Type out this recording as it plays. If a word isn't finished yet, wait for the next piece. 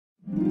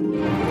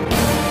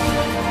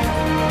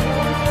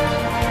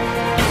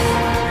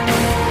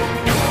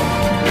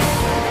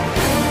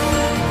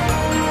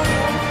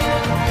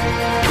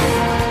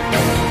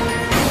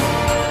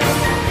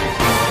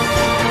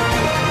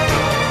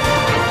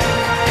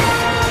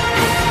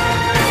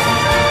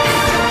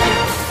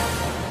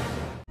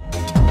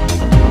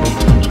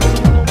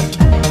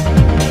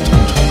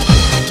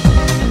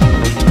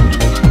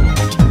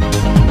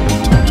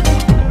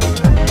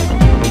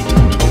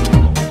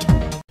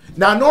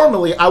Now,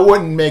 normally, I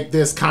wouldn't make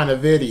this kind of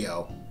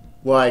video.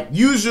 Like,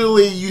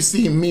 usually you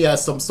see me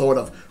as some sort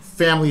of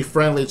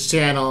family-friendly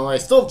channel, and I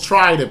still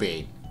try to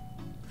be.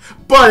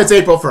 But it's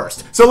April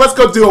 1st, so let's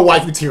go do a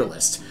waifu tier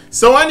list.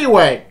 So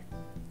anyway,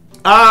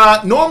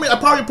 normally I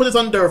probably put this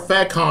under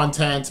Fed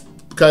content,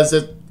 because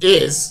it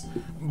is.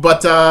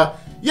 But,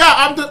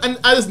 yeah,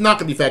 it's not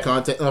going to be Fed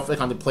content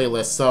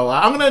playlist, so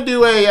I'm going to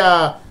do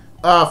a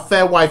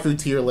Fed waifu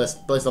tier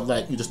list, based on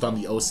that you just done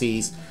the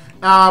OCs.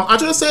 I'm just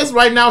gonna say this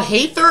right now,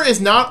 Haether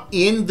is not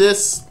in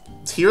this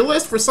tier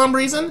list for some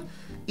reason,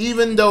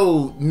 even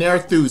though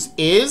Nerthus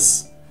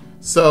is.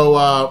 So,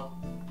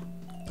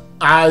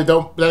 I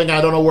don't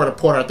know where to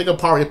put her. I think I'll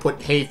probably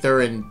put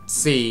Haether in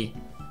C,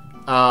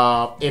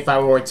 if I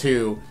were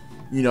to,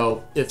 you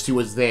know, if she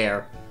was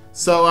there.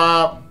 So,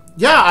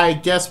 yeah, I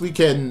guess we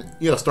can,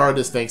 you know, start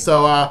this thing.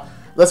 So,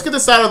 let's get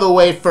this out of the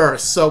way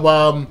first. So,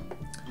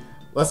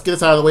 let's get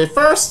this out of the way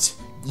first.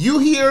 You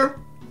here.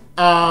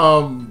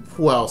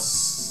 Who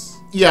else?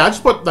 Yeah, I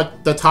just put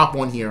like the top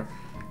one here.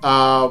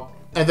 And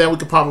then we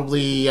could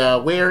probably,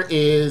 where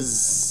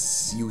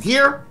is you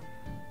here?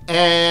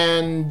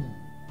 And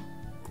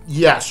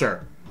yeah,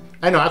 sure.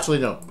 I know, actually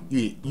no.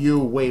 You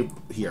way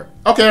here.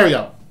 Okay, there we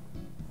go.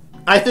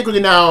 I think we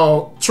can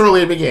now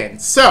truly begin.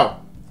 So,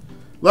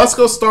 let's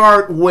go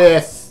start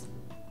with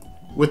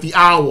the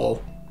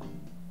owl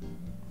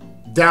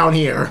down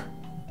here.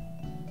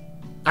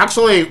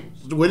 Actually,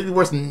 would it be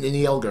worse than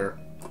the Elgar?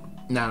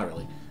 Not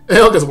really.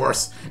 Ilga's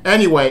worse.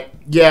 Anyway,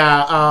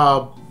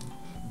 yeah,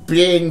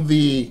 being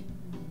the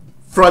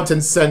front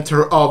and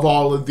center of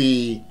all of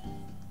the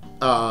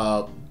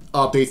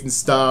updates and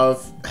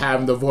stuff,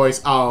 having the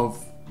voice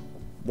of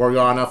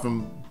Morgana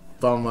from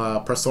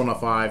Persona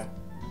 5,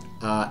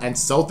 and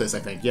Celtis, I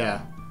think,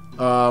 yeah.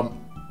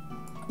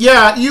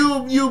 Yeah,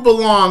 you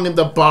belong in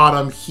the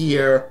bottom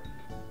here.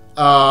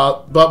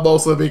 But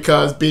mostly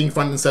because being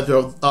front and center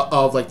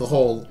of like the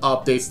whole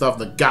update stuff,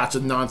 the gotcha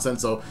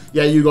nonsense. So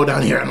yeah, you go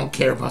down here. I don't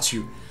care about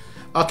you.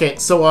 Okay,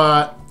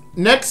 so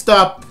next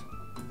up,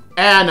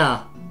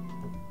 Anna.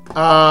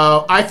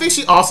 I think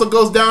she also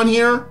goes down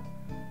here,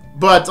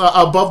 but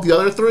above the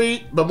other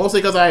three. But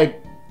mostly because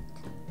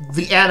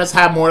the Annas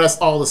have more or less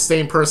all the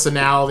same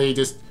personality,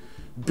 just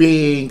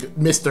being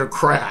Mr.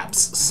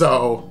 Krabs.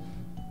 So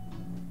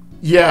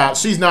yeah,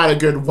 she's not a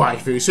good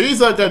waifu.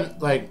 She's a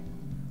good like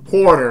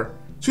hoarder.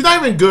 She's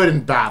not even good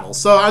in battle,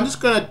 so I'm just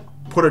gonna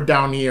put her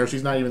down here.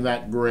 She's not even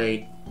that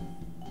great.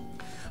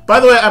 By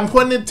the way, I'm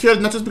putting it here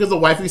not just because of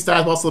the waifu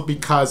stats, but also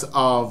because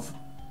of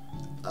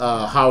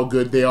how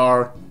good they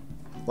are,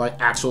 like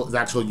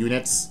actual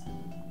units,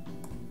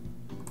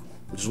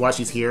 which is why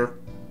she's here.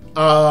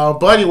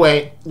 But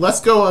anyway,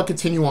 let's go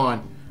continue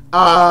on.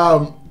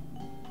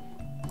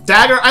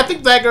 Dagger. I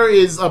think Dagger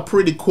is a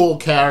pretty cool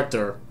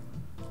character.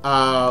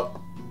 I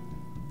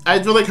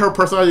feel like her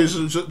personality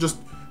is just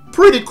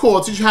pretty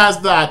cool. She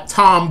has that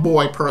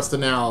tomboy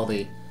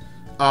personality.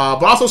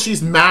 But also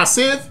she's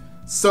massive,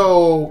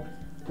 so,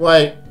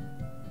 like,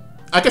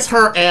 I guess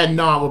her and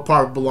Na would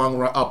probably belong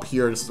right up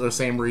here for the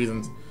same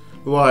reasons.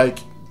 Like,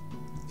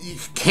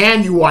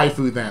 can you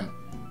waifu them?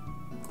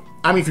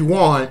 I mean, if you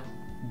want,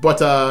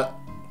 but,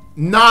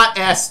 not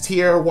S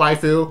tier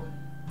waifu.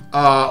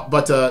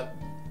 But,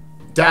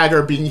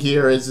 Dagger being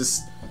here is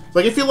just,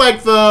 like, if you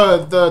like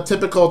the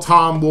typical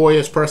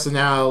tomboyish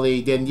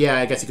personality, then yeah,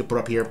 I guess you could put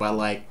up here, but,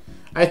 like,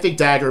 I think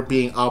Dagger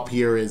being up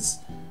here is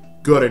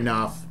good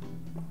enough.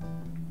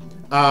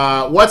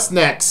 What's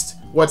next?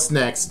 What's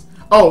next?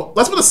 Oh,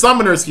 let's put the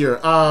summoners here.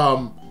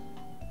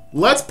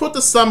 Let's put the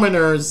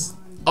summoners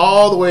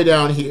all the way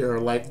down here.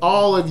 Like,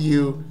 all of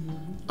you,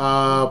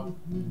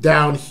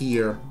 down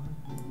here.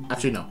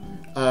 Actually,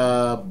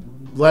 no.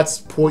 Let's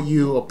put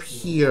you up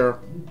here.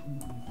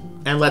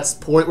 And let's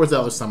put, where's the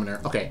other summoner?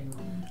 Okay.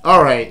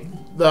 Alright.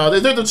 They're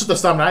just the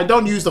summoner. I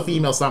don't use the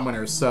female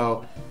summoners,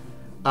 so...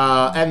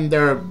 and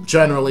they're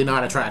generally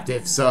not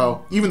attractive,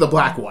 so even the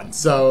black one.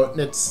 So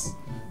it's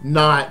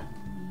not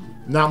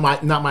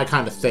my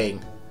kind of thing.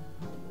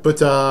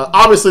 But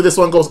obviously this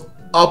one goes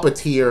up a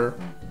tier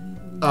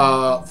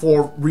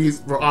for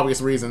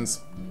obvious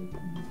reasons.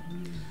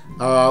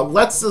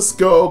 Let's just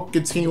go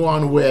continue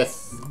on with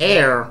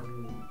Air.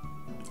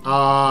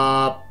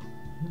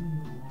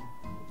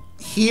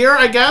 Here,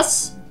 I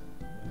guess.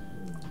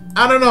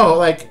 I don't know.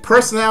 Like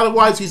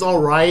personality-wise, she's all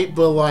right,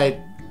 but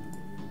like.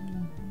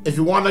 If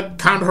you want to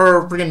count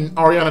her freaking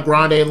Ariana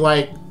Grande,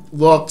 like,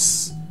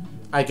 looks,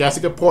 I guess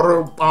you could put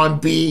her on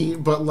B,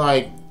 but,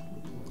 like,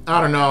 I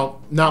don't know,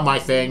 not my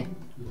thing.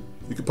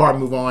 You could probably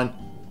move on.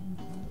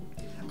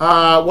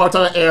 While we're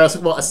talking about Air,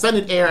 well,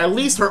 Ascended Air, at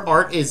least her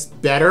art is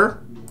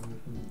better.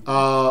 Her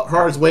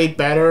art is way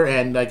better,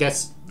 and I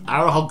guess, I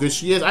don't know how good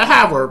she is. I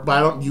have her, but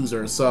I don't use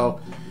her, so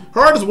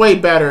her art is way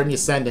better in the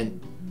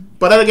Ascendant.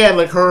 But then again,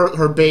 like,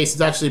 her base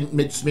is actually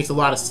makes a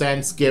lot of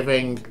sense,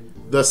 given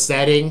the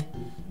setting,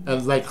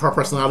 and, like, her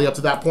personality up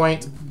to that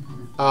point.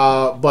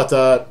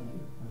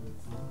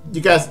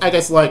 You guys, I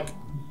guess, like,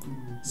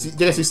 you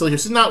guys see still here.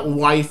 She's not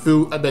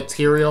waifu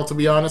material, to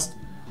be honest.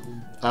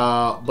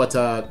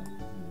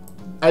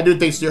 I do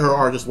think her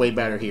art is way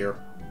better here.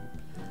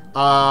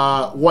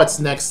 What's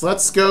next?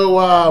 Let's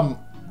go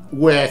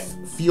with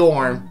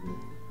Fjorm.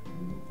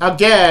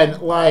 Again,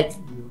 like,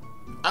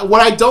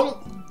 what I don't.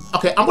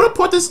 Okay, I'm gonna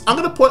put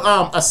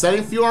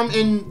Ascending Fjorm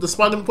in the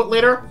spot I'm gonna put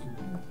later.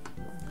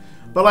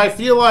 But I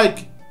feel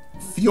like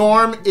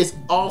Fjorm is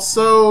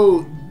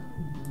also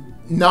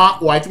not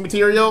waifu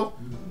material,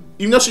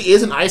 even though she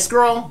is an ice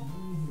girl.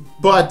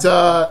 But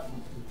I'm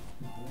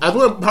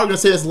probably gonna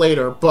say this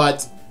later,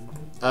 but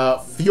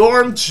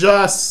Fjorm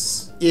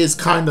just is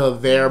kind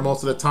of there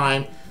most of the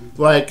time.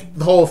 Like,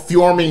 the whole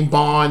Fjorming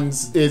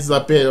bonds is a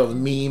bit of a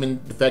meme in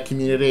the Vet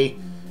community.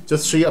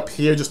 Just she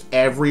appears just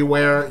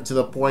everywhere, to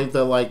the point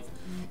that, like,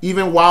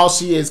 even while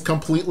she is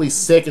completely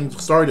sick and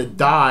starting to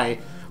die,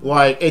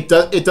 like, it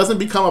doesn't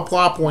become a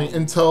plot point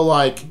until,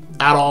 like,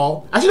 at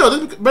all. Actually, no, it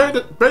doesn't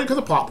barely becomes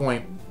a plot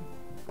point.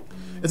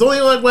 It's only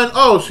like when,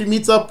 oh, she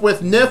meets up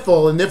with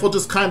Niffle, and Niffle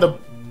just kind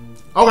of,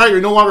 okay, you're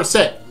no longer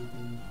sick.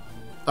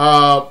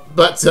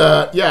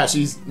 Yeah,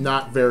 she's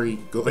not very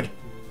good.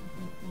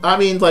 I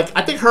mean, like,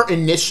 I think her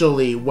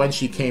initially, when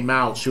she came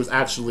out, she was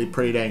actually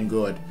pretty dang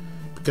good.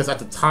 Because at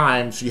the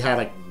time, she had,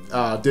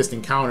 like,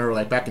 Distant Counter,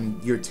 like, back in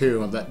year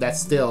 2, and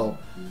that's still,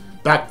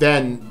 back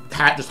then,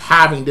 just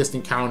having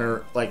Distant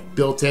Counter, like,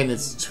 built in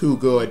is too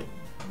good.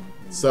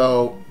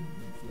 So,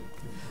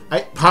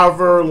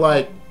 however,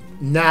 like,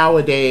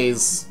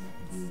 nowadays,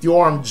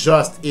 Fjorm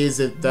just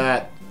isn't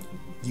that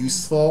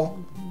useful.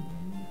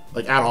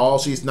 Like, at all.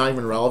 She's not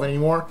even relevant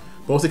anymore.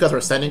 Mostly because her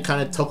Ascendant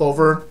kind of took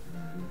over.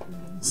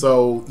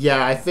 So,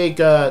 yeah, I think,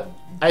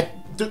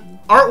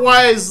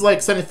 art-wise, like,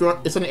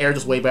 Ascendant Air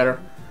just way better.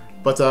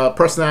 But,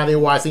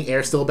 personality-wise, I think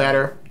Air's still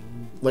better.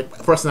 Like,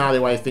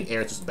 personality-wise, I think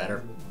Air's just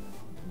better.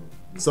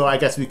 So, I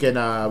guess we can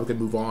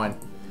move on.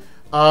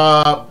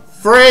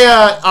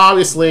 Freya,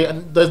 obviously,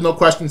 there's no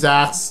questions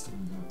asked.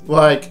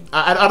 Like,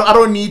 I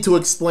don't need to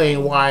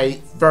explain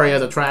why Freya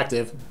is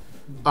attractive.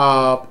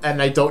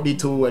 And I don't need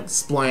to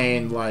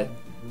explain, like...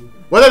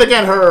 Well, then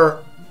again,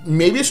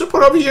 maybe I should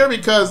put her over here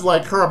because,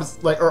 like,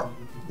 her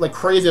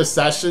crazy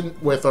obsession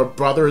with her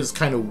brother is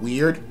kind of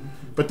weird.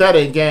 But then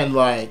again,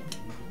 like...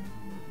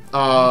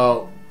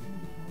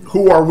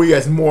 who are we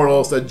as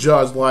mortals to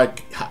judge,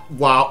 like,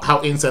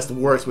 how incest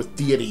works with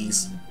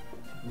deities?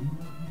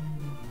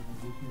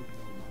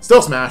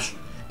 Still Smash.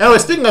 Anyway,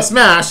 speaking of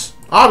Smash,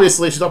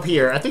 obviously she's up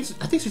here. I think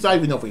she's not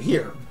even over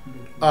here.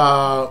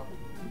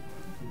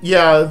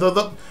 Yeah,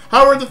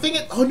 however, the thing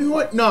is, oh, you know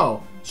what?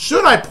 No.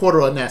 Should I put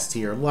her on S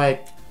tier?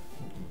 Like,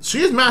 she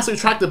is massively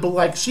attractive, but,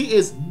 like, she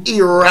is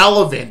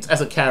irrelevant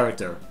as a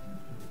character.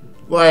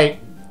 Like,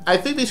 I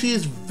think that she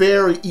is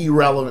very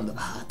irrelevant.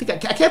 I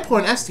can't put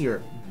her on S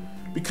tier.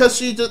 Because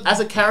she just, as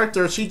a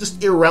character, she's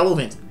just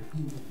irrelevant.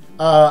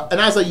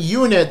 And as a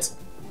unit,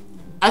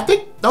 I'm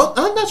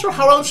not sure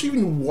how long she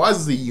even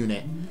was the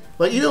unit.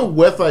 Like, even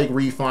with, like,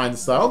 refines and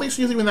stuff, I don't think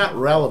she's even that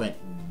relevant.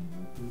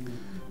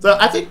 So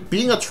I think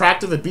being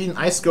attractive and being an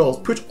ice girl is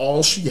pretty much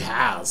all she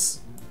has.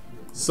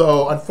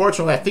 So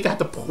unfortunately, I think I have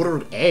to put her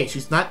in A.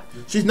 She's not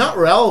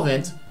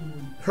relevant.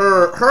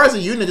 Her as a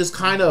unit just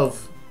kind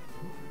of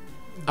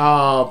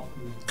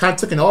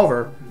taken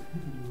over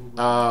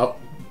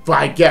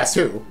by guess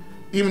who.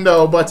 Even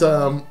though, but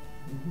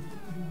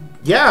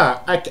yeah,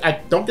 I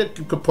don't get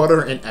to put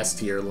her in S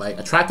tier. Like,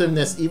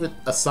 attractiveness even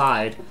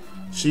aside,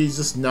 she's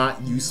just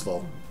not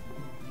useful.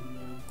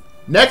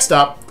 Next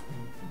up,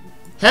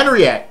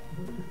 Henriette.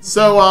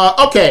 So,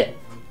 okay,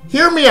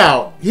 hear me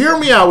out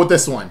with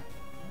this one.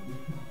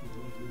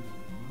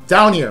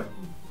 Down here.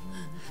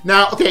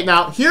 Now, okay,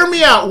 hear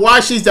me out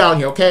why she's down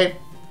here, okay?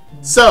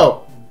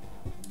 So,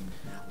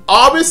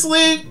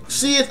 obviously,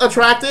 she is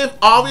attractive.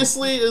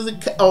 Obviously, then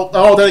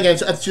again,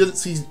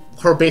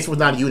 her base was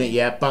not a unit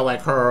yet, but,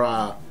 like, her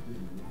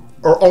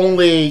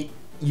only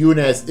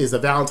unit is a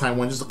Valentine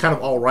one, just kind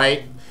of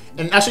alright.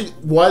 And actually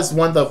was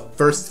one of the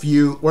first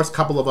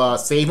couple of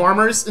save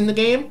armors in the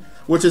game,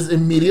 which is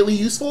immediately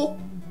useful.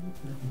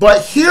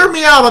 But hear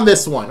me out on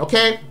this one,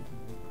 okay?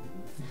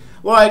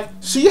 Like,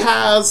 she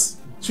is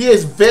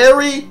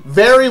very,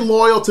 very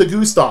loyal to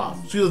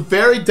Gustav. She was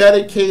very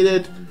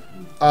dedicated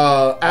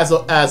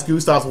as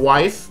Gustav's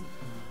wife.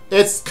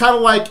 It's kind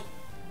of like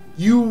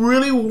you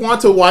really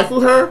want to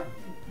waifu her,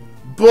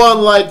 but,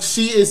 like,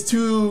 she is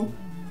too,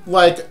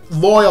 like,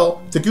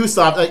 loyal to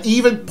Gustav, like,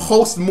 even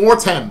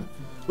post-mortem.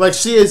 Like,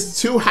 she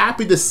is too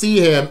happy to see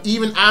him,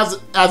 even as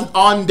an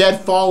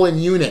undead fallen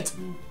unit.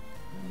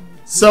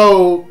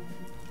 So,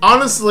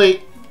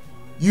 honestly,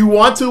 you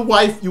want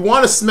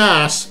to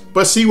smash,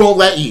 but she won't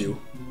let you.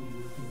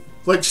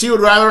 Like, she would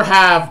rather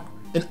have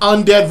an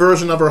undead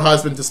version of her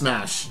husband to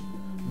smash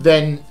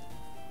than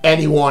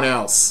anyone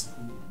else.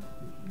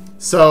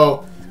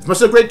 So, as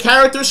much of a great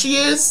character she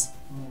is,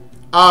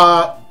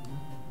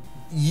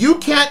 you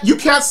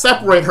can't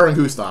separate her and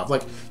Gustav.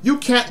 Like, you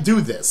can't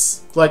do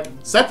this. Like,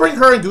 separating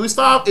her and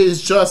Gustav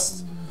is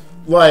just,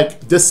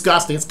 like,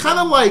 disgusting. It's kind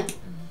of like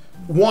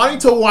wanting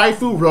to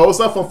waifu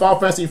Rosa from Final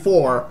Fantasy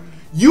IV.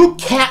 You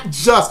can't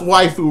just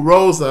waifu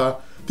Rosa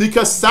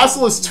because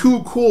Cecil is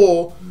too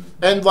cool,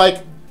 and,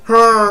 like,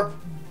 her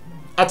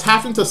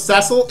attachment to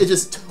Cecil is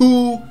just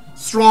too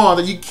strong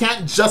that you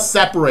can't just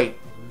separate.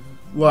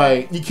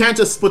 Like, you can't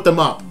just split them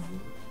up.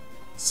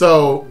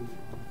 So,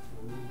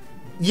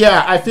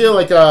 yeah, I feel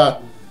like,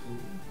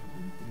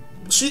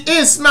 she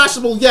is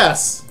smashable,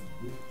 yes.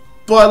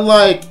 But,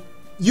 like,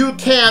 you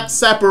can't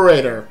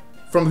separate her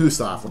from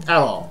Gustav, like, at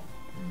all.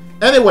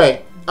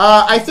 Anyway,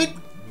 I think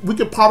we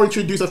could probably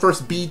introduce the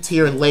first B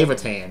tier in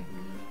Levitan.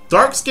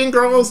 Dark-skinned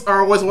girls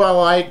are always what I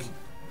like.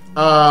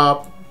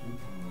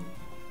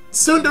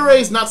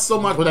 Tsundere's not so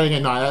much, but then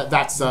again, no,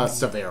 that's,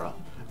 Severa.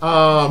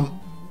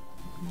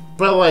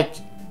 But, like,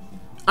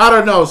 I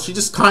don't know, she's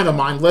just kind of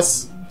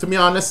mindless, to be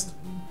honest.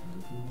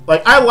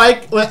 Like, at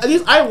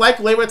least I like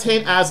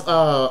Levitan as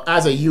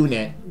a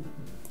unit.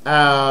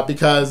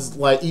 Because,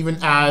 like,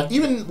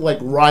 even like,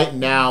 right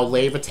now,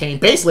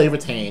 base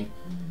Levitan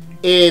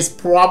is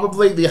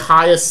probably the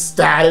highest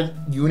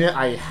statted unit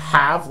I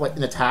have, like,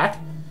 in attack.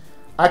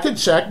 I could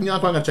check, you know,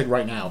 I'm gonna check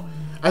right now.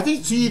 I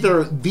think it's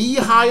either the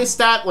highest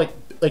stat, like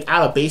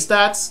out of base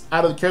stats,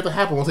 out of the character I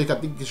have, but mostly I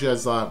think she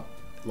has,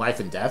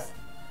 life and death.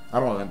 I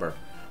don't remember.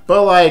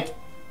 But, like,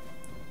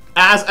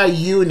 as a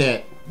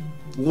unit,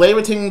 base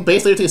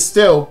Levitan is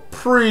still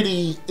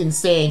pretty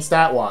insane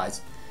stat-wise.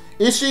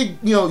 Is she,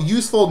 you know,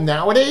 useful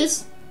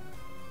nowadays?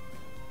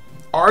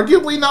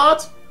 Arguably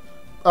not.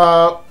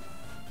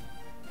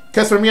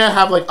 Because for me, I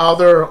have, like,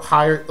 other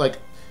higher, like,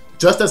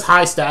 just as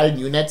high statted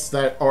units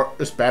that are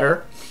just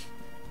better.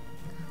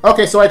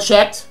 Okay, so I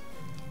checked.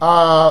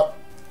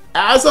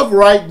 As of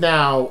right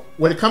now,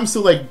 when it comes to,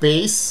 like,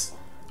 base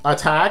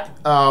attack,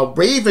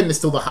 Raven is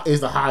still the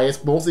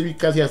highest, mostly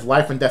because he has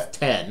life and death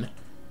 10.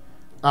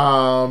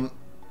 And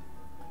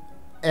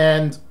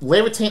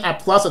Levitan at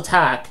plus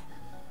attack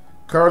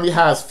currently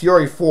has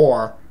Fury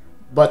 4,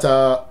 but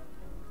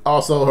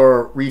also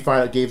her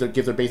Refine gives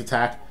her base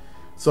attack.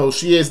 So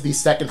she is the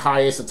second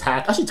highest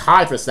attack. Actually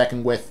tied for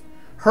second with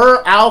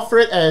her,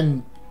 Alfred,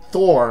 and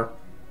Thor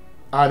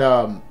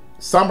on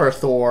Summer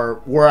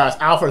Thor, whereas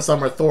Alpha and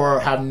Summer Thor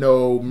have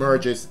no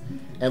merges,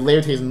 and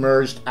Levitan is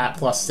merged at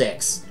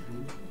 +6.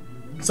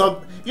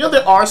 So, you know,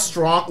 there are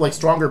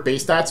stronger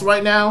base stats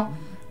right now,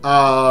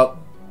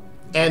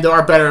 and there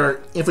are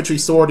better infantry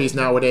sorties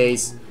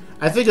nowadays.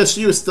 I think that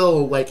she was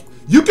still, like,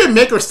 you can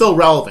make her still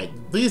relevant.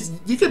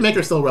 You can make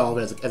her still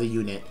relevant as a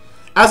unit.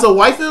 As a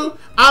waifu,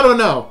 I don't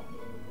know.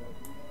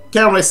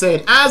 Can't really say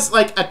it. As,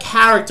 like, a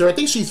character, I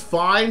think she's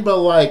fine, but,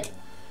 like,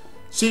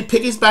 she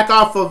piggies back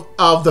off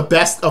of the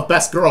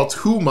best girl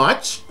too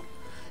much,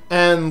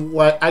 and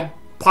like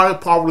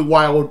probably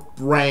why I would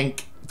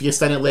rank the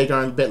Ascendant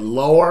Leguard a bit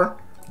lower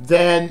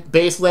than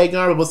base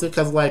Leguard, mostly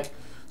because like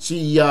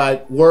she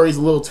worries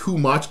a little too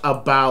much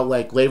about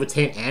like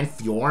Levitan and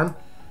Fjorm.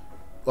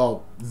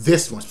 Well,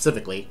 this one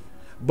specifically,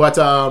 but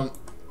I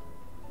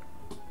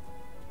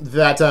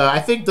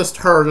think just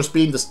her just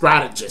being the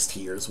strategist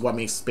here is what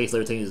makes base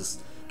Levitan is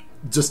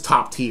just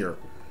top tier.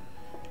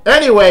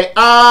 Anyway,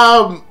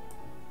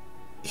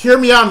 hear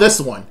me on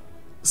this one.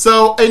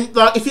 So, and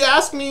if you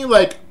ask me,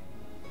 like,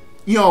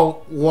 you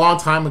know, a long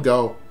time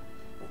ago,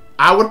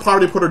 I would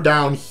probably put her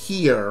down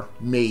here,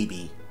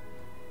 maybe.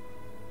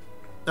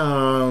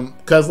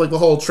 Because, like, the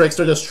whole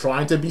trickster just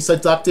trying to be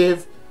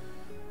seductive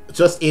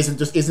just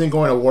isn't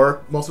going to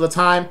work most of the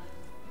time.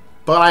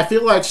 But I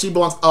feel like she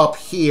belongs up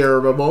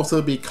here, but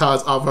mostly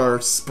because of her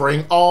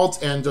spring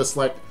alt and just,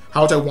 like,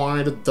 how much I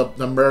wanted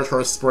to merge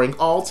her spring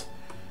alt.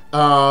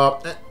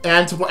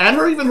 And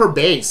her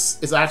base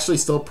is actually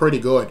still pretty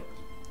good.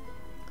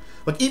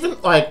 Like,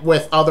 even, like,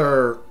 with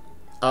other,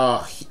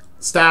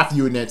 staff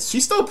units,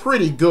 she's still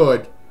pretty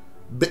good,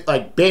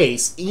 like,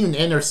 base, even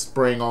in her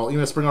spring alt.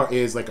 Even her spring alt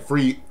is, like, a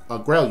free,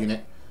 Grail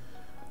unit.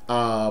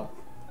 I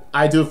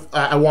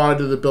wanted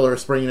to build her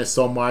spring unit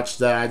so much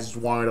that I just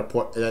wanted to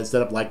put,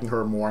 instead of liking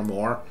her more and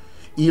more.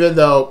 Even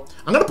though,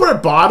 I'm gonna put her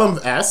bottom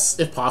S,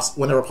 if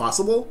whenever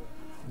possible.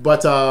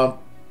 But,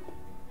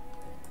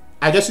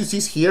 I guess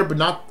she's here, but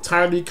not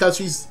entirely because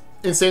she's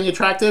insanely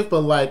attractive.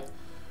 But like,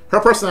 her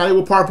personality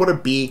will probably put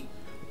her B.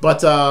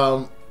 But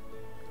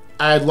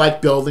I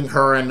like building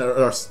her and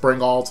her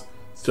spring alt.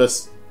 It's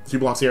just she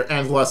belongs here.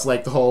 And plus,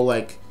 like the whole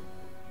like,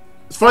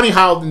 it's funny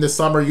how in the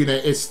summer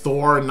unit it's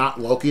Thor and not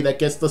Loki that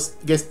gets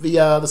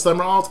the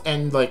summer alt.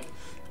 And like,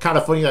 kind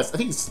of funny that I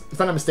think if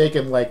I'm not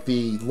mistaken, like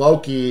the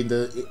Loki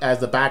as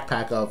the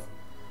backpack of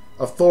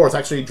Thor is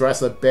actually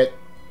dressed a bit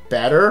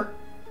better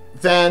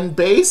than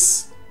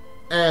base.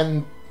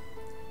 And,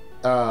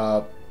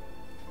 I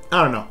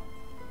don't know.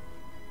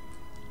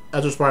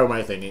 That's just probably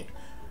my thinking.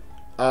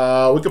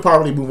 We could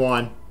probably move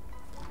on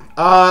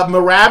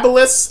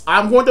Mirabilis,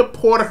 I'm going to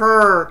put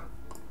her...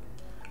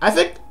 I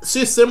think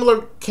she's a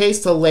similar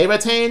case to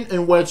Levitane,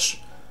 in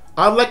which,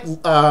 unlike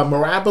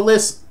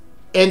Mirabilis,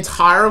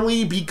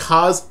 entirely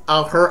because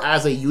of her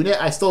as a unit,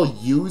 I still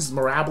use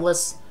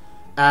Mirabilis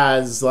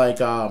as, like,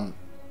 you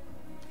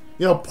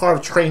know, part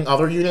of training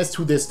other units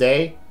to this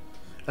day.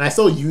 And I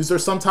still use her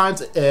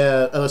sometimes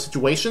in other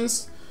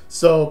situations.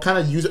 So, kind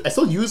of I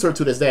still use her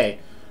to this day.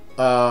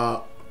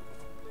 But,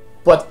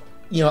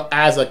 you know,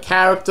 as a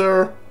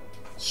character,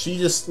 she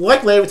just,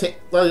 like Levitane,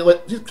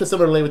 she's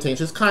similar to Levitane,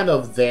 she's kind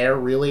of there,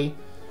 really.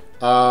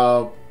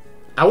 I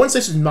wouldn't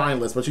say she's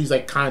mindless, but she's,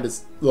 like, kind of a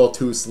little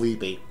too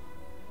sleepy.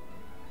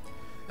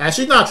 And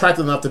she's not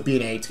attractive enough to be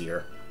an A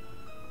tier.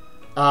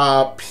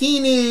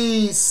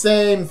 Peony,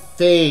 same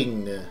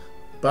thing.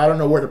 But I don't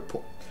know where to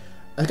put...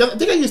 I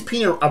think I use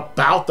Peony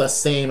about the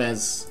same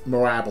as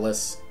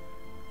Mirabilis.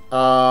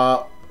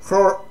 Her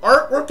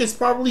artwork is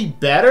probably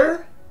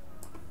better.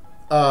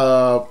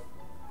 But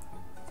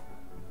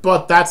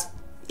that's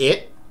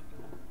it.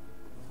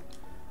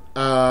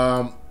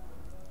 I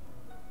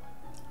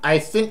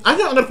think I'm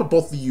gonna put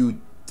both of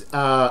you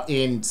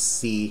in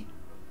C.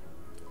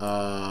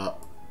 But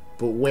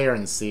where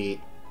in C?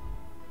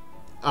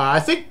 I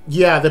think,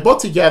 yeah, they're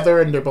both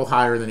together and they're both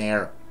higher than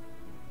Air.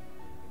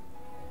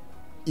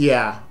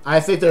 Yeah, I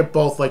think they're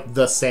both, like,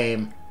 the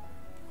same.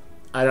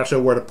 I'm not sure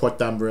where to put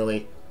them,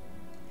 really.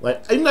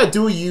 Like, even I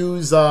do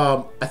use,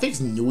 I think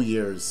it's New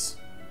Year's,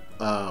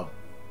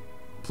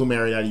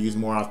 Plumeria that I use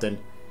more often.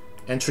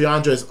 And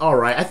Triandra is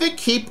alright. I think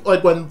Keep,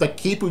 like, when the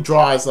Keep who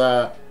draws,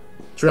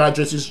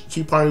 Triandra,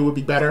 she probably would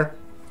be better.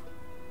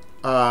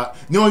 No,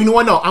 you know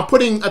what, no, I'm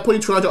putting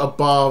Triandra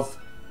above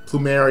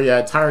Plumeria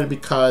entirely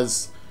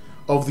because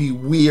of the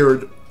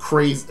weird,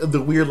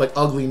 like,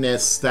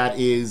 ugliness that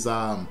is,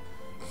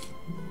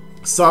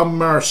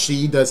 Summer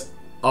Shida's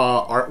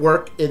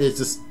artwork. It is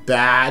just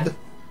bad.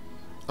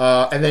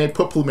 And they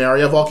put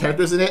Plumeria of all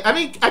characters in it. I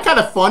mean, kind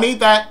of funny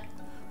that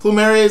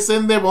Plumeria is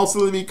in there,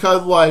 mostly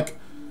because, like,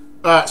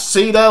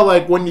 Shida,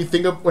 like, when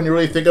you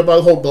really think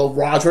about the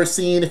Roger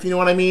scene, if you know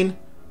what I mean,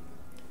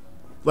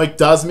 like,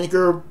 does make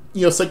her,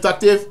 you know,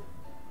 seductive,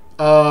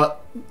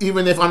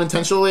 even if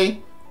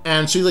unintentionally.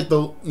 And she's, like,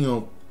 the, you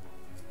know,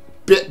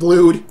 bit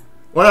lewd.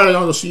 Well, I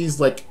don't know, she's,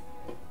 like,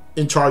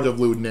 in charge of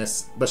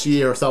lewdness, but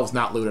she herself is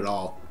not lewd at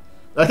all.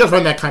 I just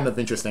find that kind of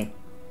interesting.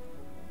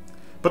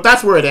 But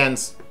that's where it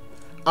ends.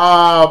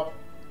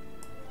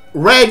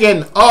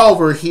 Reagan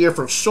over here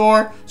for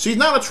sure. She's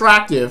not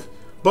attractive,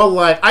 but,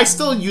 like, I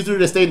still use her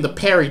to stay in the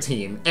parry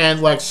team,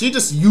 and, like, she's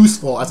just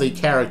useful as a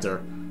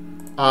character.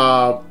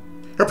 Her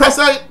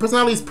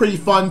personality is pretty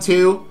fun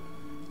too.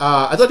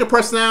 I like her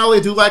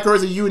personality. I do like her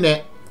as a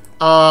unit,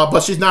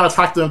 but she's not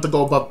attractive enough to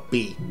go above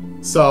B.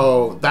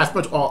 So that's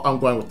much all I'm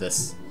going with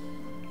this.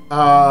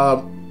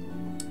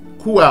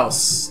 Who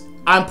else?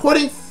 I'm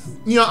putting,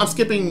 you know, I'm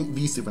skipping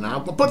these two for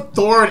now. I'll put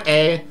Thor in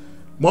A,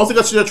 mostly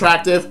because she's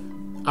attractive,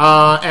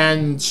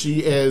 and she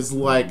is,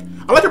 like,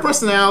 I like her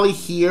personality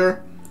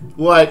here,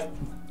 like,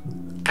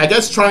 I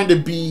guess trying to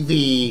be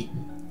the,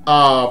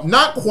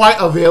 not quite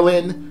a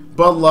villain,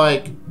 but,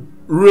 like,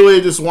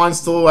 really just wants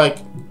to, like,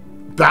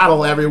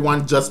 battle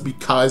everyone just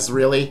because,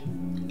 really.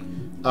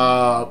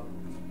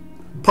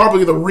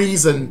 Probably the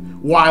reason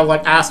why,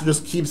 like, Aster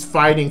just keeps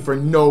fighting for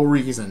no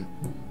reason.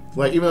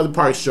 Like, even though they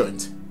probably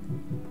shouldn't.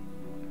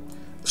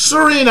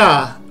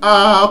 Sharina!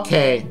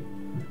 Okay.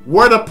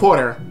 Where to put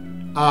her?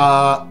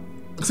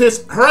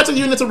 Since her as a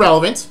unit's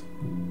irrelevant.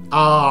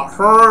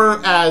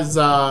 Her as,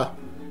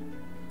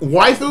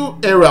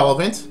 waifu,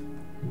 irrelevant.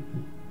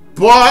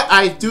 But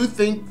I do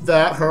think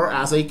that her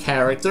as a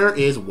character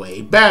is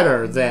way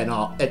better than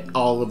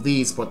all of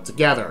these put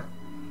together.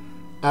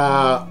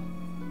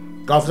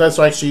 That's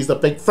right, she's the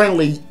big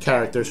friendly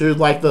character. She's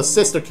like the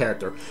sister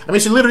character. I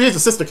mean, she literally is a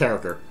sister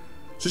character.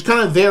 She's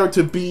kind of there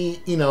to be,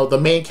 you know, the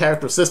main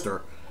character's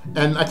sister.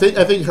 And I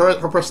think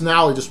her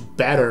personality is just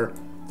better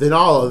than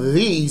all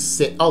these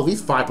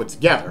 5 put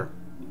together.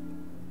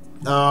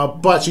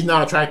 But she's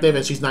not attractive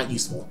and she's not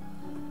useful.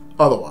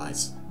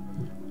 Otherwise.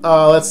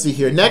 Let's see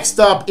here. Next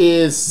up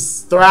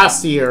is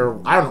Thrasier.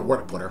 I don't know where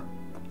to put her.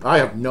 I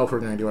have no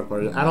freaking idea where to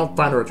put her. I don't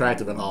find her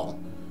attractive at all.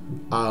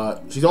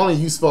 She's only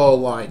useful,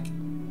 like,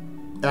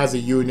 as a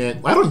unit.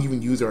 I don't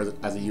even use her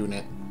as a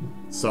unit.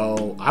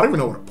 So, I don't even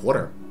know where to put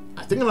her.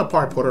 I think I'm gonna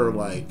probably put her,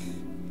 like,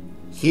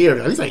 here.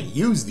 At least I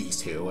use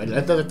these two. And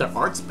I think their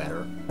art's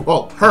better.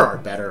 Well, her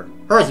art better.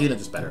 Her as a unit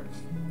is better.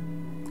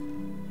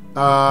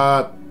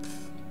 Honestly,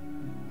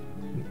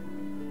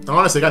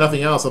 I got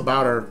nothing else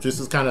about her.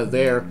 Just is kind of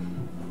there.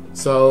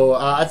 So,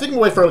 I think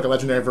we'll wait for, like, a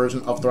legendary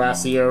version of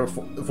Thrasier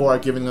before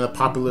giving an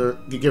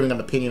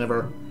opinion of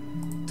her,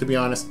 to be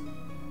honest.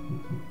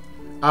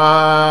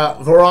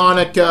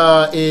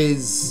 Veronica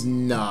is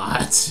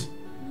not.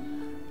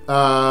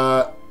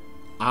 I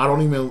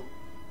don't even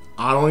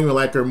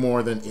like her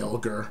more than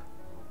Ilger.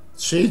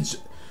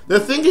 The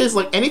thing is,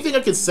 like, anything I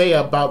could say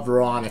about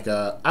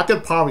Veronica, I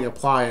could probably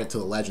apply it to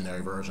the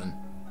legendary version.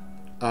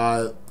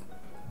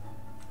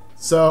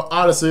 So,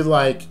 honestly,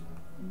 like,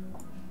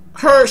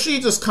 she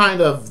just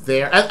kind of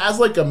there as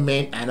like a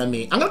main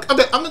enemy. I'm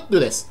gonna do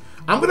this.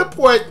 I'm gonna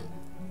put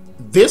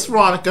this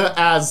Veronica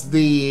as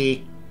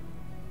the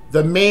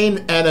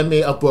main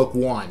enemy of book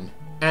 1,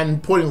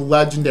 and putting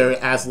Legendary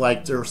as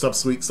like their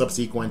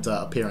subsequent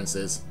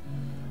appearances,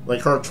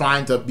 like her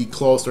trying to be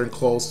closer and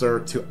closer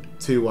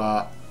to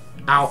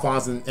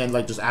Alphonse and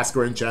like just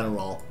Asker in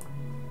general,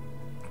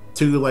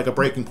 to like a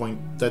breaking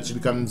point that she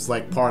becomes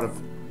like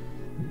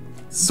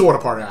sort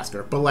of part of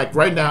Asker. But like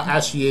right now,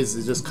 as she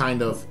is just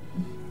kind of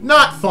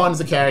not fun as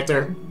a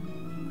character.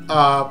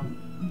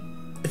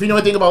 If you know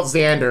anything about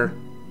Xander,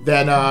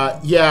 then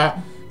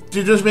yeah,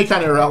 you just make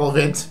kind of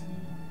irrelevant.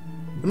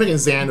 I'm making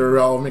Xander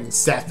irrelevant, making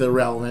Seth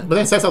irrelevant, but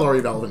then Seth's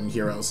already relevant in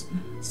Heroes.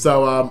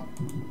 So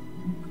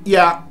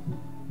yeah,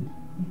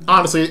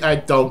 honestly, I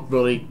don't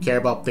really care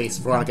about base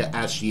Veronica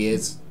as she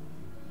is.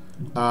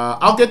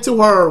 I'll get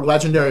to her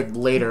Legendary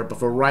later, but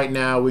for right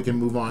now, we can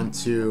move on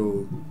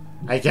to,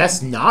 I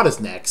guess, Nada's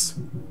next.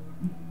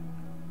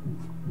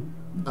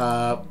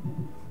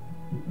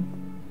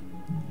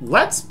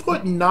 Let's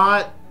put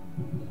Not.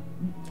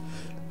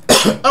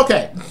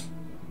 Okay,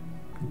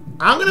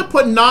 I'm gonna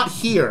put Not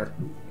here.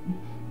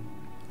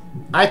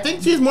 I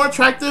think she's more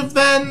attractive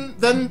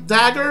than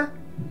Dagger.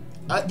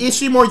 Is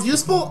she more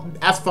useful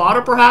as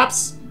fodder,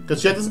 perhaps,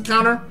 because she has this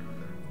encounter?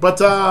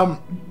 But I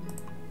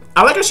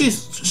like her.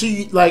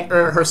 She like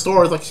her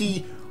story is like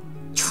she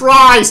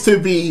tries to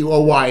be a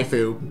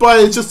waifu, but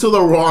it's just to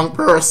the wrong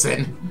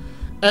person.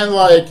 And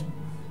like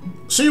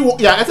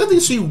I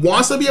think she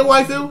wants to be a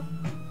waifu,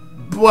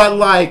 but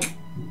like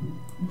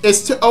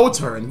it's to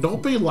Oter, and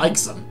nobody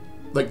likes him.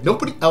 Like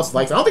nobody else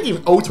likes him. I don't think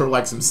even Oter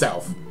likes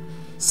himself.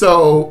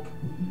 So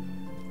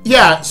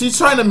yeah, she's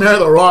trying to marry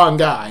the wrong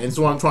guy, is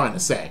what I'm trying to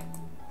say.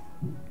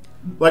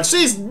 Like,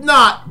 she's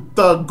not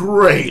the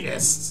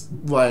greatest,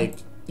 like,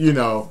 you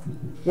know,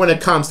 when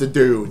it comes to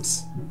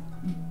dudes.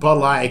 But,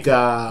 like,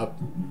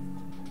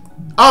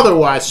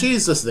 otherwise,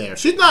 she's just there.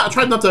 She's not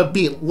trying not to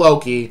beat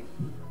Loki,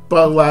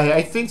 but, like,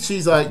 I think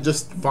she's, like,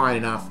 just fine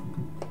enough.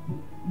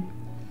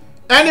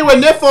 Anyway,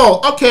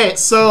 Niffle! Okay,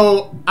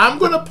 so I'm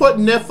gonna put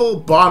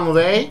Niffle bottom of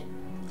A.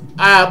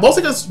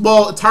 Mostly because,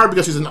 well, it's hard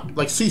because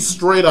she's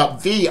straight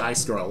up the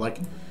ice girl. Like,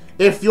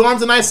 if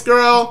Fjorm's an ice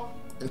girl,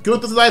 and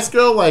Gunther's an ice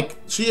girl, like,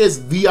 she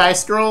is the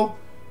ice girl.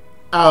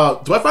 Do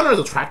I find her as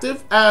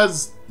attractive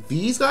as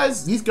these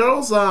guys? These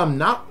girls?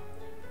 Not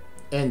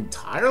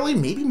entirely.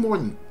 Maybe more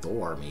than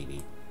Thor,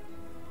 maybe.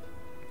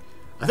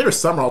 I think her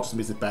summer also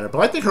makes it better, but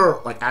I think her,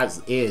 like,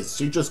 as is,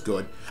 she's just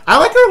good. I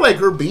like her, like,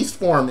 her beast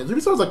form. It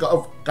beast form is like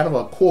kind of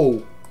a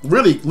cool,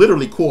 really,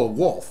 literally cool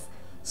wolf.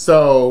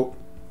 So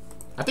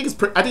I think it's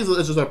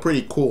just a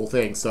pretty cool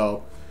thing.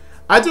 So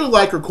I do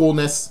like her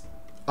coolness,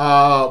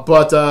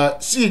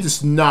 but she's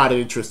just not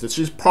interested.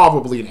 She's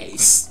probably an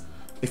ace,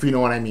 if you know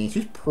what I mean.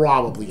 She's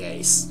probably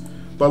ace,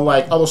 but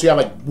like, although she have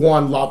like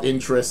one love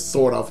interest,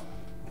 sort of.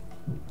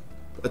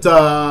 But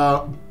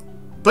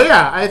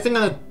yeah, I think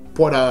I'm gonna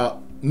put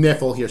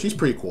Niffle here. She's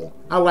pretty cool.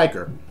 I like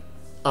her.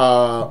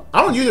 I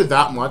don't use her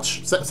that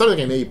much. Something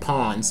like maybe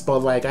pawns, but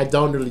like I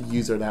don't really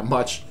use her that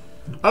much.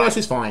 Otherwise,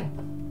 she's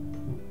fine.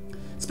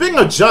 Speaking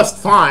of just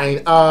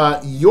fine,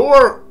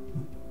 you're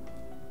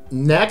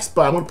next,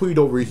 but I'm gonna put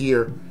you over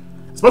here.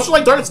 Especially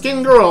like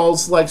dark-skinned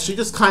girls, like she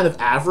just kind of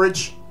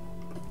average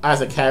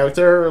as a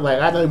character.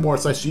 Like I know more,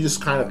 it's like she's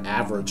just kind of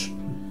average.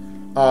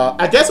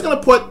 I guess I'm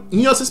gonna put,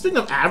 you know, so speaking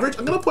of average,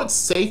 I'm gonna put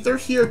Sather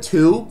here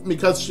too,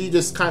 because she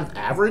just kind of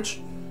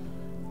average.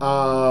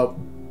 But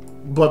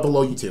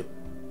below you two.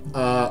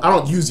 I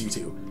don't use you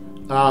two.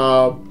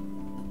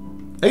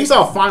 At least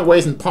I'll find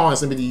ways in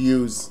pawns maybe to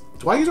use.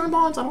 Do I use her in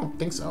pawns? I don't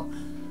think so.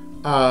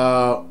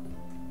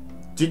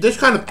 Dude, they're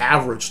kind of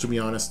average, to be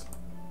honest.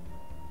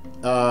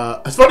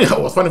 It's funny how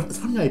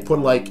you put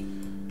like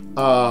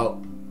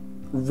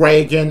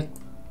Reagan,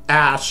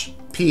 Ash,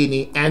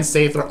 Peony, and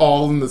Sather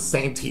all in the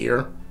same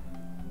tier.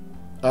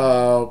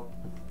 And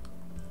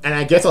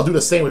I guess I'll do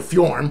the same with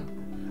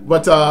Fjorm.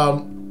 But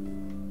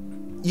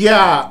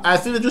yeah, I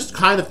think they're just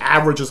kind of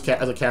average as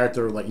a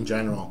character, like in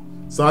general.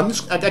 So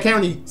I can't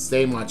really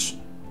say much.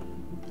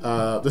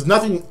 There's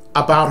nothing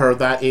about her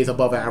that is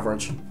above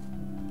average.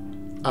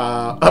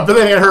 But then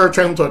I her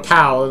turn into a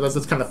cow.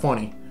 That's kind of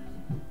funny.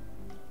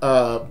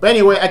 But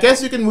anyway, I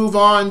guess you can move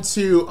on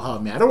to. Oh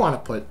man, I don't want to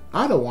put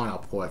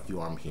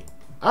Fjorm here.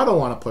 I don't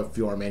want to put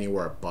Fjorm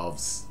anywhere above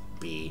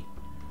B.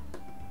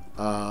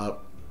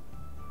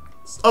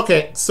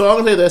 Okay, so I'm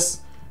gonna say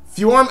this: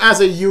 Fjorm as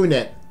a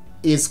unit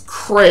is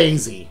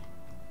crazy.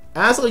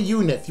 As a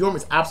unit, Fjorm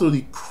is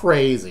absolutely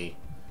crazy.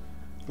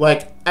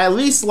 Like, at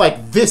least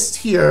like this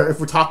tier, if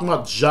we're talking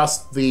about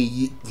just the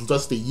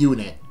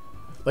unit.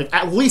 Like,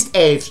 at least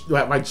A,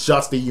 like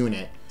just the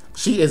unit.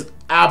 She is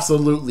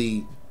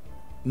absolutely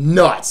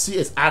nuts. She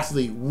is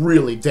absolutely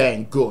really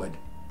dang good.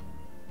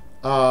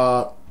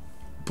 But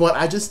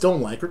I just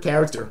don't like her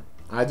character.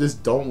 I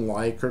just don't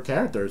like her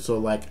character. So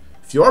like,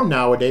 Fjorm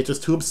nowadays is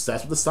just too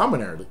obsessed with the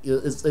summoner.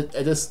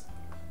 It just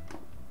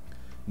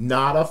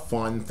not a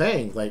fun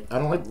thing. Like, I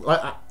don't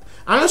like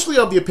I'm actually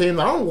of the opinion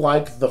I don't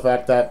like the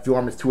fact that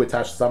Fjorm is too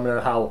attached to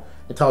Summoner, how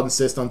Intelligent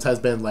Systems has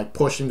been like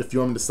pushing the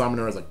Fjorm to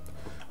Summoner as a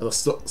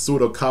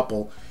pseudo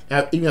couple.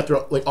 And even after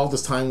like all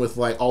this time with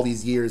like all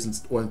these years and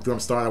when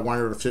Fjorm started, I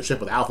wanted her to ship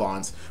with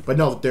Alphonse, but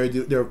no,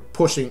 they're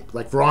pushing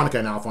like Veronica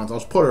and Alphonse. I'll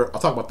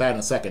talk about that in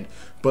a second.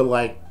 But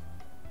like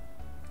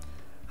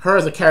her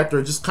as a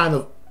character, just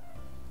kind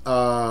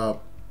of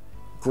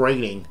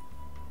grating.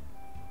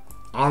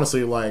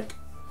 Honestly, like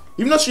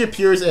even though she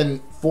appears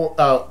in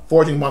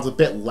Forging Bonds a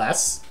bit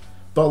less,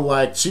 but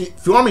like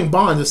forming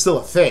bonds is still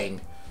a thing,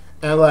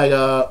 and like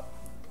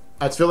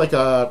I feel like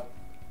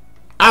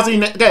as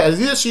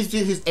either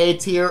she's A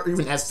tier or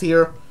even S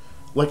tier,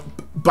 like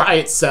by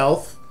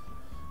itself,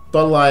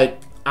 but like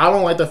I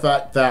don't like the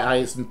fact that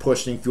I've been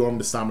pushing Fjorm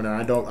to Summoner.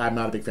 I'm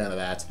not a big fan of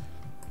that,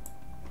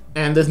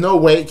 and there's no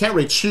way you can't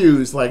really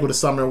choose like what a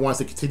Summoner wants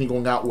to continue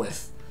going out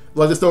with.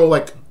 Like there's no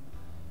like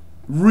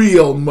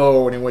real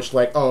mode in which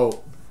like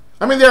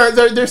I mean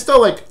there's still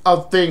like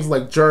things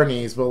like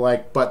journeys,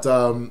 but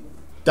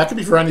that could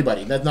be for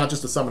anybody. That's not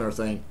just a Summoner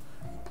thing.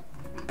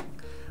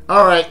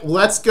 Alright,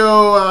 let's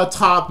go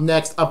talk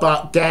next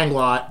about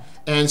Ganglot,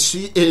 and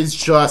she is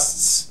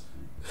just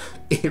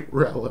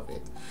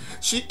irrelevant.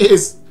 She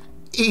is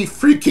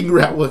freaking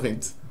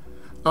relevant.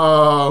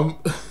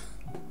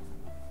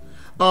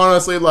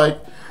 Honestly, like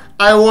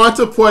I want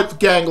to put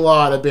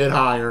Ganglot a bit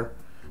higher.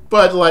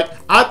 But, like,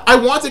 I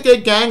want to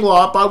get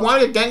Ganglot, but I want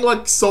to get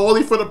Ganglot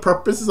solely for the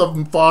purposes of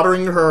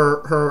foddering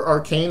her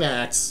arcane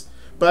axe.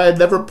 But I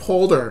never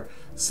pulled her.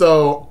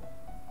 So,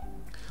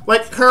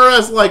 like, her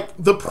as, like,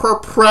 her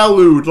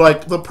prelude,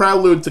 like, the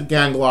prelude to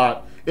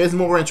Ganglot is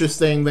more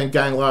interesting than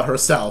Ganglot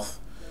herself.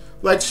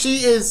 Like,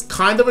 she is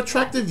kind of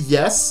attractive,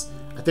 yes.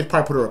 I think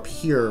probably put her up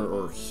here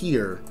or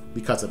here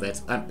because of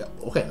it.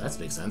 Okay, that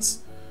makes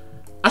sense.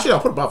 Actually, I'll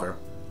put above her.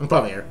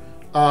 Above here.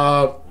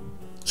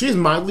 She's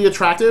mildly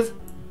attractive.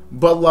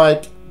 But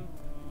like,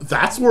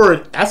 that's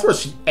where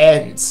she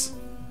ends.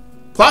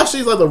 Plus,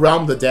 she's like the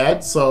realm of the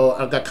dead, so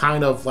I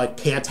kind of like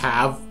can't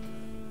have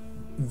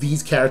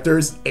these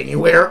characters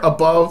anywhere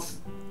above,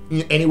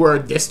 anywhere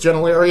in this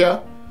general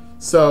area.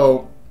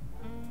 So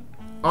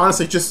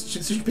honestly,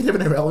 she's been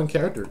an irrelevant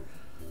character.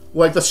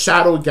 Like the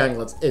Shadow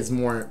Ganglot is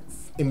more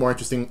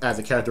interesting as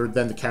a character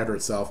than the character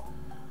itself.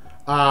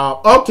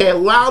 Okay,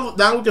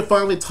 now we can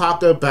finally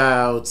talk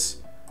about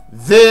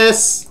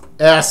this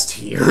S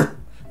tier.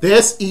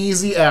 This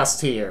easy S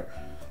tier.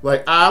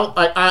 Like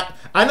I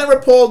never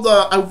pulled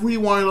I really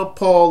wanted to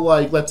pull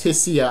like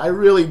Leticia. I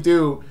really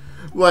do.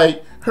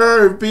 Like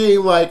her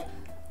being like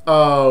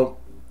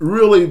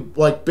really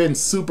like been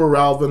super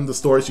relevant in the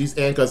story she's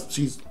in, because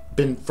she's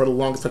been for the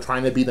longest time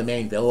trying to be the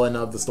main villain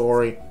of the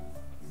story.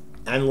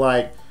 And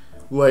like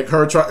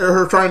her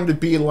trying to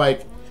be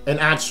like an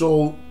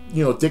actual,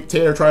 you know,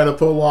 dictator, trying to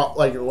pull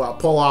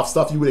off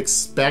stuff you would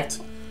expect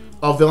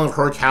a villain of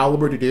her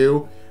caliber to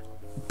do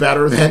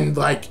better than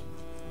like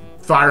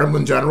Fire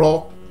Emblem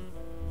General.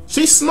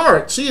 She's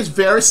smart. She is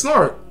very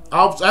smart.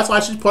 That's why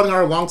she's putting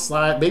her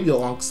alongside Lady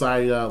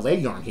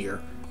Yarn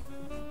here.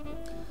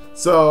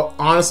 So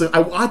honestly, I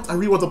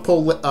really want to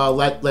pull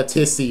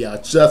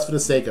Leticia just for the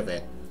sake of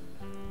it.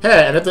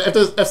 Hey, and if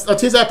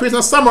Leticia appears in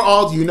the Summer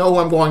Alt, you know who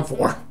I'm going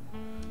for.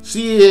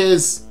 She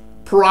is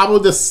probably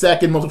the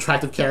second most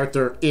attractive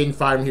character in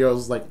Fire Emblem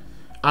Heroes, like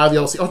out of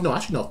the OC. Oh no,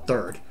 actually no,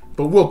 third.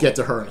 But we'll get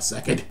to her in a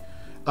second.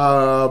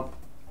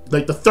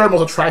 Like the third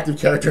most attractive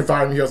character in Fire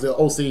Emblem Heroes, the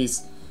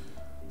OCs.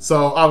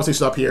 So obviously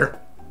she's up here.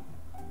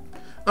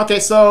 Okay,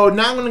 so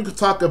now I'm going to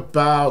talk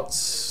about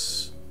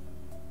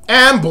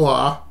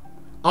Embla.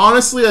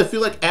 Honestly, I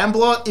feel like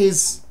Embla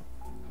is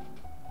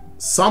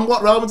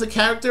somewhat relevant to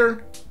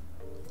character.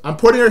 I'm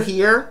putting her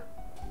here.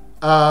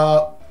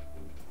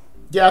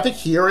 Yeah, I think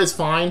here is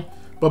fine,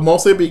 but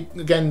mostly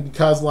again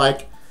because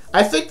like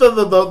I think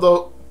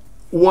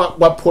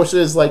what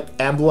pushes like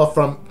Embla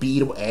from B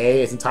to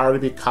A is entirely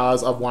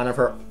because of one of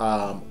her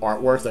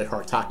artworks, like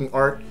her attacking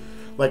art.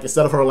 Like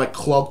instead of her like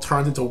cloak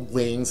turns into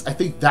wings, I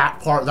think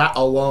that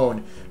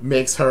alone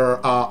makes her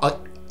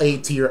A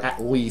tier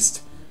at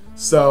least.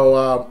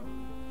 So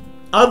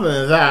other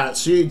than that,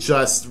 she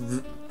just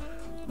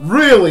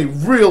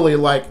really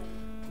like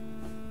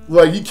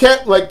you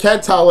can't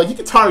tell, like you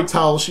can totally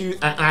tell she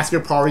and Asker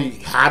Party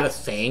had a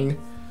thing,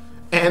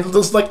 and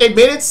just like it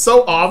made it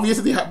so obvious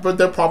that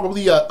they're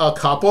probably a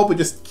couple, but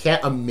just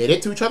can't admit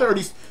it to each other, or at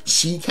least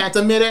she can't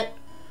admit it.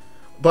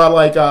 But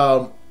like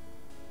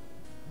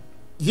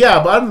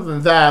yeah, but other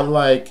than that,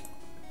 like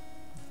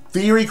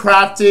theory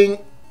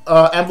crafting,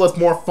 Embla's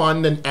more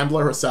fun than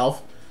Embla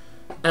herself,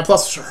 and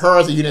plus her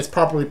as a unit is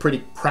probably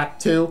pretty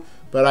cracked too.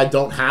 But I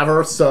don't have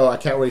her, so I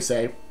can't really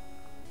say.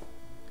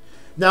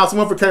 Now,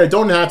 someone for character I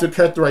don't have, to a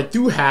character I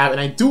do have,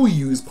 and I do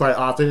use quite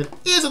often, it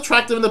is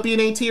attractive in the B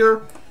and A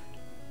tier.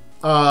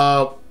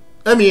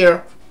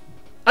 Amir.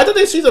 I don't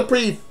think she's a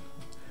pretty,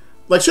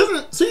 like, she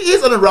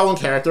is an irrelevant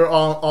character,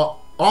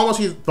 almost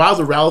she's about as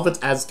irrelevant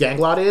as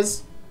Ganglot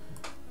is.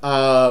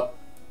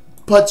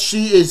 But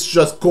she is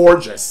just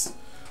gorgeous.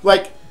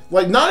 Like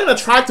not in an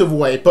attractive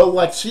way, but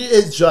like she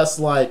is just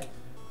like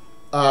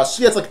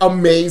She has like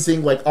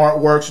amazing like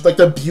artwork. She's like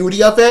the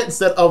beauty of it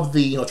instead of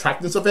the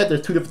attractiveness of it.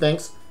 There's two different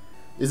things.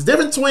 There's a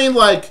difference between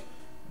like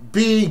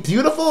being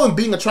beautiful and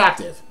being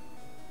attractive.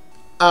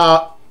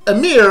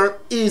 Amir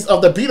is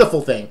of the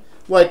beautiful thing.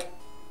 Like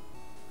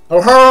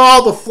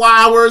all the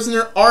flowers and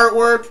her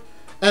artwork,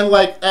 and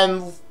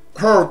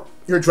her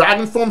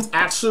dragon form's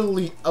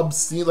actually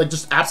obscene, like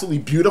just absolutely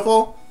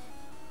beautiful.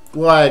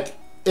 Like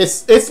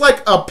it's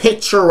like a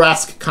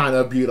picturesque kind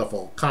of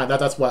beautiful kind.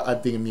 That's what I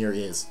think Amir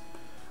is.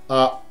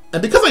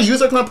 And because I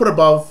use her, can I put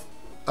above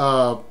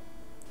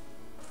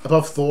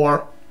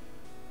Thor,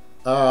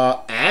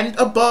 and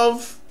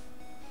above?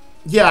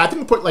 Yeah, I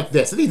think I put like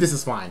this. I think this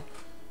is fine.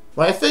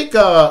 But I think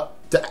the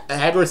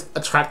Agra is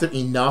attractive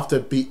enough to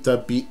beat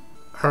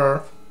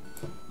her.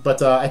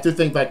 But I do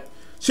think like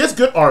she has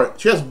good art.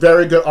 She has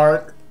very good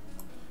art.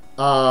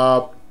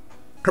 Her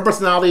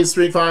personality is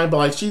pretty fine, but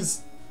like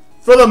she's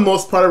for the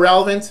most part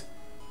irrelevant.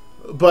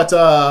 But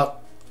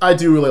I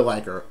do really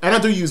like her, and I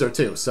do use her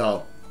too.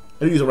 So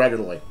I do use her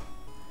regularly.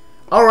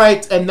 All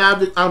right, and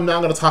now I'm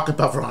going to talk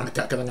about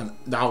Veronica because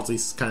now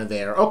she's kind of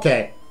there.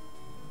 Okay.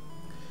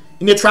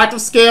 In the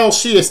attractive scale,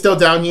 she is still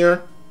down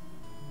here.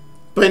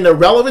 But in the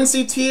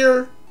relevancy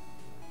tier...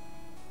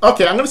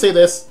 Okay, I'm going to say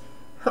this.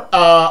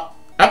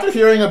 After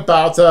hearing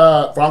about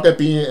Veronica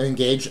being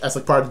engaged as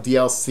like part of the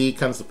DLC,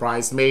 kind of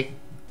surprised me.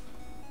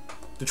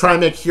 They're trying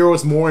to make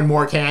heroes more and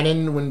more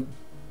canon when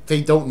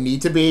they don't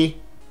need to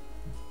be.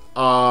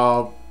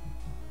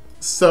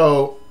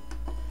 So...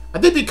 I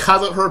think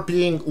because of her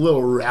being a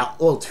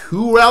little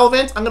too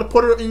relevant, I'm going to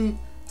put her in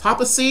top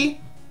of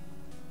C.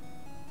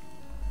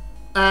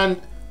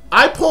 And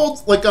I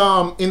pulled, like,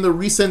 in the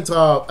recent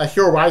A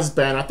Hero Rises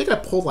ban, I think I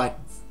pulled, like,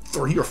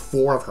 3 or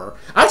 4 of her.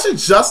 I actually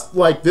just,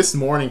 like, this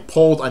morning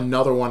pulled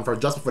another one for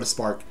just before the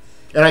Spark.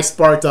 And I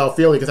sparked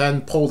Ophelia because I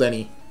hadn't pulled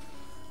any.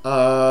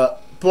 Yeah,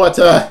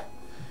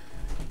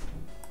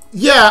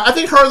 I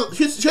think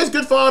she has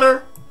good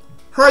fodder.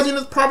 Her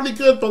unit is probably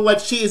good, but like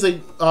she is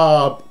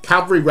a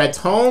Cavalry Red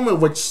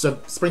Tome, which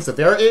Spring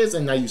Severa is,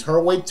 and I use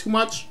her way too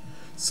much.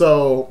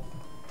 So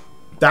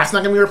that's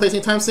not going to be replaced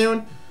anytime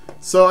soon.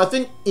 So I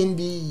think in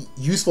the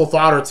useful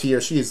fodder tier,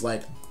 she is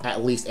like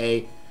at least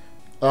A.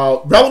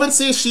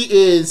 Relevancy, she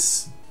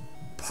is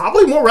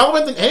probably more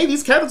relevant than any of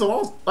these characters at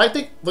all. I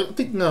think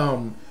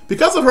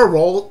because of her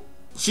role,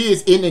 she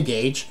is in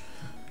Engage.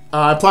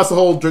 Plus the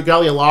whole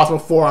Dragalia loss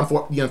before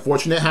the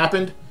unfortunate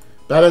happened.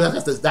 But I don't know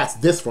if that's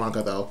this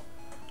Veronica though.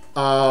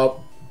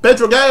 But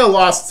Dragalia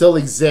loss still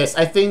exists.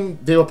 I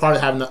think they will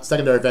probably have a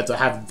secondary event to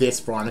have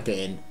this Veronica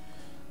in.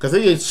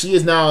 Because she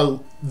is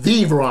now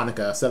the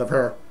Veronica instead of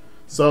her.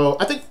 So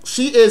I think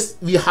she is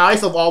the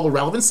highest of all the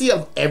relevancy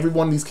of every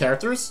one of these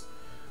characters.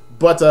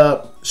 But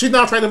she's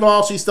not attractive at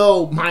all. She's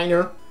still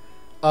minor.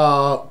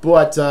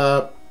 But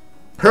her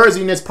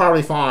unit's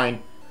probably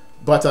fine.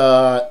 But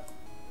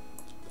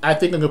I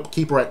think I'm going to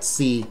keep her at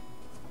C.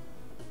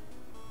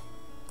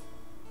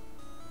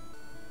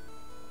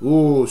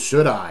 Ooh,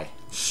 should I?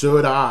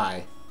 Should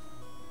I?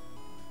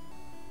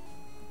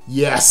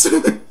 Yes.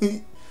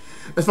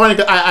 It's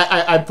funny,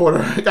 I put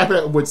her,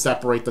 I would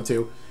separate the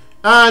two.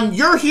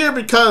 You're here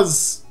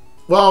because,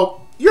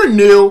 well, you're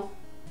new.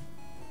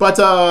 But,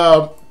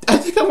 I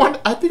think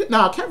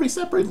no, I can't really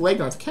separate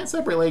Leghorns. I can't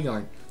separate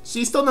Leghorn.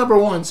 She's still number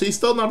 1. She's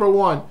still number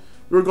 1,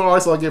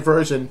 regardless of like your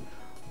version.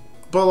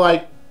 But,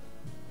 like,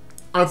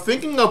 I'm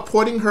thinking of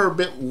putting her a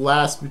bit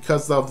less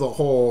because of the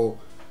whole...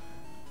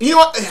 You know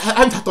what? I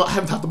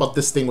haven't talked about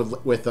this thing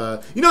with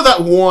you know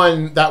that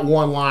one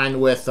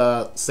line with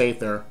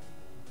Sather.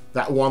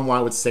 That one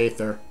line with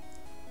Sather.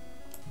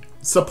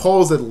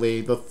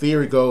 Supposedly, the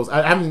theory goes,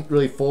 I haven't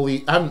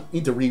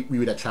need to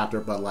reread that chapter,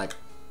 but like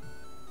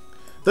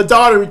the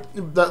daughter,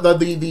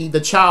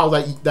 the child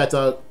that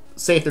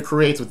Sather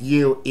creates with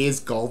you is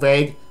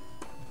Golvaig,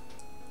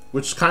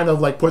 which kind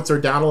of like puts her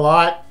down a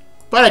lot.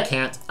 But I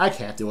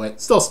can't do it.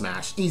 Still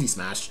smash, easy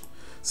smash.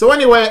 So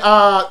anyway,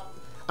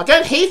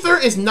 again, Hathor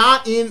is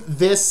not in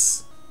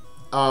this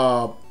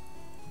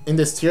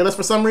tier list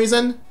for some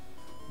reason.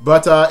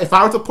 But if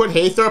I were to put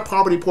Hathor, I'd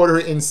probably put her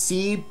in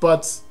C.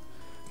 But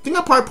I think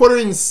I'll probably put her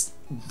in,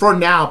 for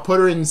now, put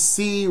her in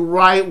C,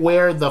 right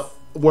where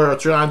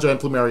Triandra and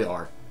Plumeria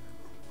are.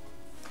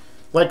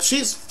 Like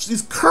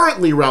she's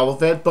currently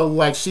relevant, but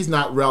like she's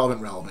not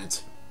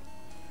relevant.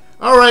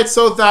 All right,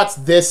 so that's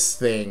this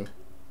thing.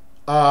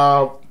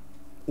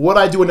 Would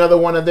I do another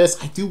one of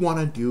this? I do want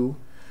to do.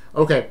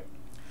 Okay.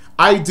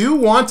 I do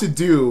want to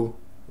do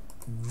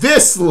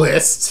this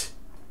list,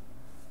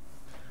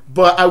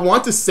 but I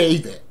want to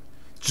save it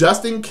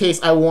just in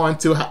case I want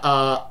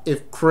to.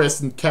 If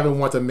Chris and Kevin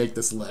want to make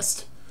this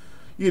list,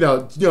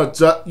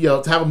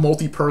 to have a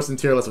multi-person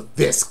tier list with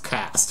this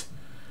cast.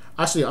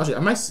 Actually,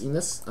 am I seeing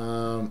this?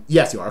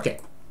 Yes, you are. Okay.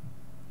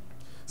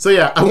 So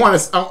yeah, I want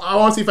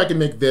to see if I can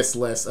make this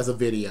list as a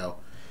video.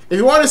 If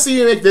you want to see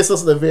me make this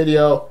list as a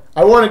video,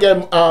 I want to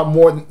get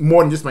more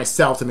than just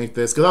myself to make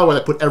this, because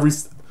otherwise I put every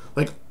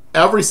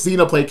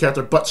Xenoblade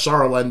character but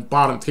Charlotte in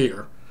bottom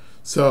tier,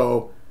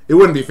 so it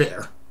wouldn't be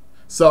fair.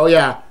 So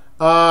yeah,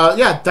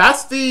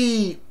 that's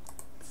the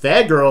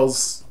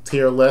Fangirls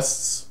tier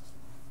lists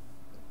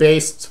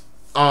based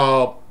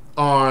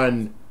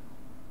on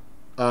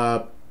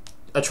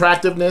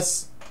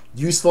attractiveness,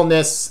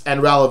 usefulness,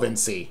 and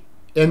relevancy,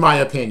 in my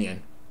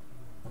opinion.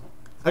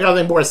 I got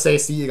nothing more to say.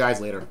 See you guys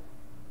later.